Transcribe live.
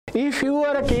If you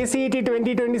are a KCET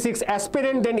 2026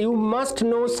 aspirant, then you must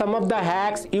know some of the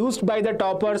hacks used by the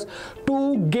toppers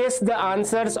to guess the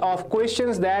answers of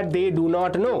questions that they do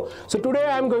not know. So today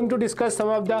I am going to discuss some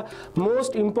of the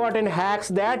most important hacks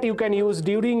that you can use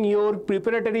during your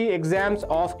preparatory exams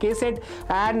of KCET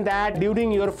and that during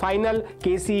your final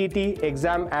KCET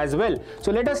exam as well.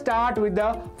 So let us start with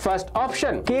the first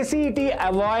option. KCET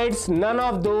avoids none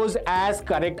of those as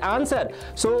correct answer.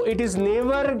 So it is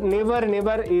never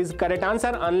is correct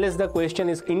answer unless the question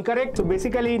is incorrect. So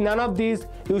basically none of these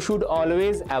you should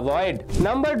always avoid.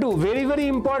 Number 2, very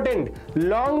important,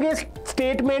 longest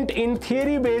statement in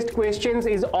theory based questions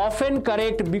is often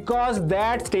correct because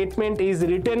that statement is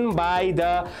written by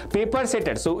the paper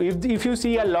setter. So if you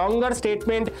see a longer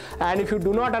statement and if you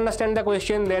do not understand the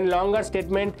question, then longer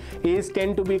statement is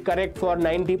tend to be correct for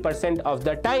 90% of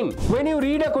the time. When you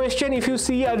read a question, if you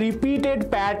see a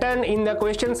repeated pattern in the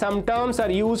question, some terms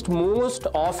are used most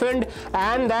often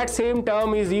and that same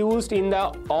term is used in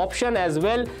the option as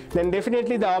well, then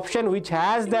definitely the option which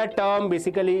has that term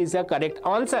basically is a correct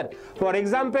answer. For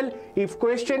example, if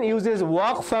question uses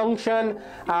work function,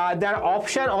 their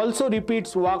option also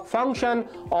repeats work function,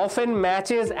 often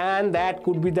matches, and that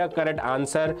could be the correct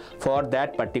answer for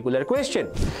that particular question.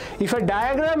 If a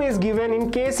diagram is given in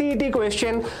KCET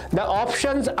question, the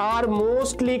options are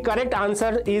mostly correct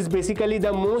answer is basically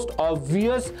the most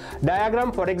obvious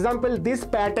diagram. For example, this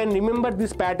pattern, remember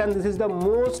this pattern, this is the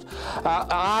most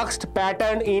asked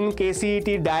pattern in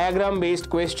KCET diagram based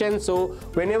questions. So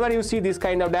whenever you see this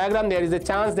kind of diagram, there is a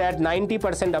chance that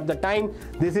 90% of the time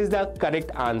this is the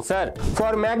correct answer.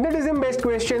 For magnetism based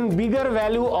question, bigger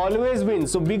value always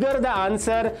wins. So bigger the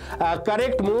answer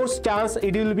correct, most chance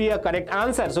it will be a correct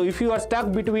answer. So if you are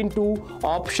stuck between two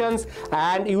options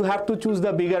and you have to choose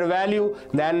the bigger value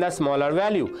than the smaller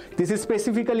value, this is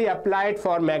specifically applied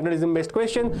for magnetism based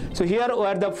question. So here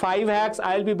are the 5 hacks.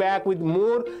 I'll be back with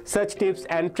more such tips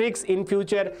and tricks in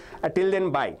future. Till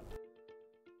then, bye.